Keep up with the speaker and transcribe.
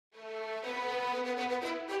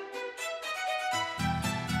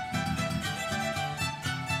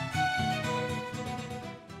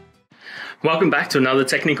Welcome back to another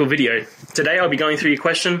technical video. Today I'll be going through your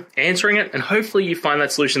question, answering it, and hopefully you find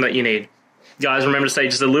that solution that you need. Guys, remember to stay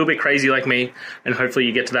just a little bit crazy like me, and hopefully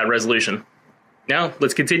you get to that resolution. Now,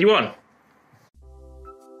 let's continue on.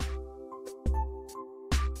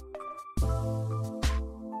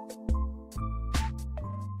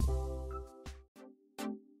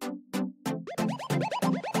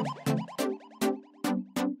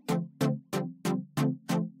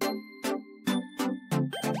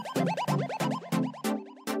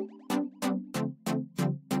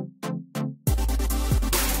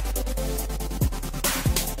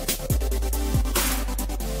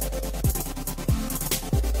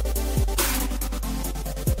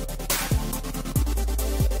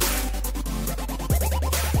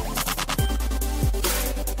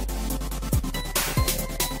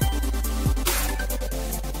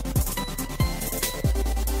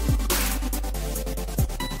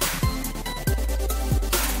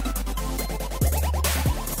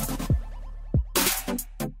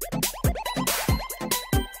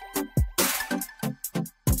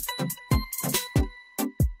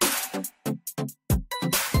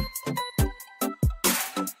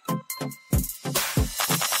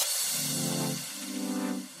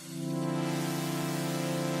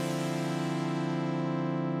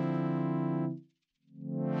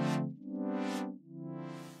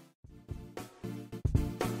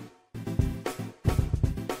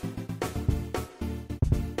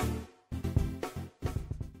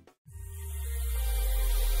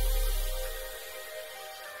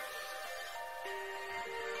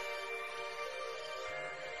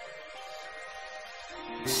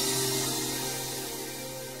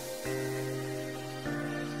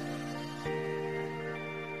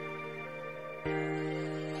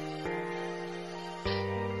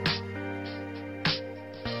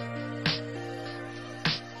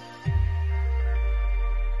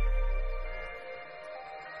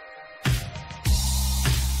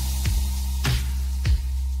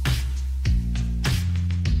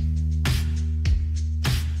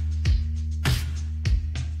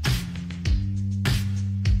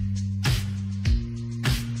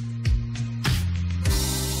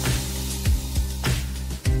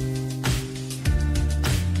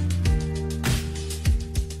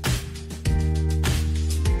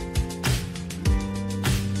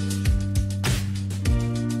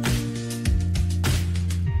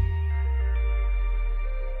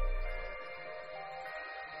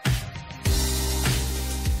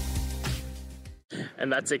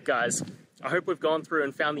 And that's it, guys. I hope we've gone through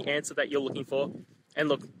and found the answer that you're looking for. And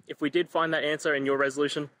look, if we did find that answer in your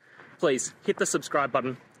resolution, please hit the subscribe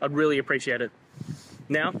button. I'd really appreciate it.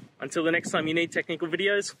 Now, until the next time you need technical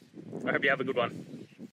videos, I hope you have a good one.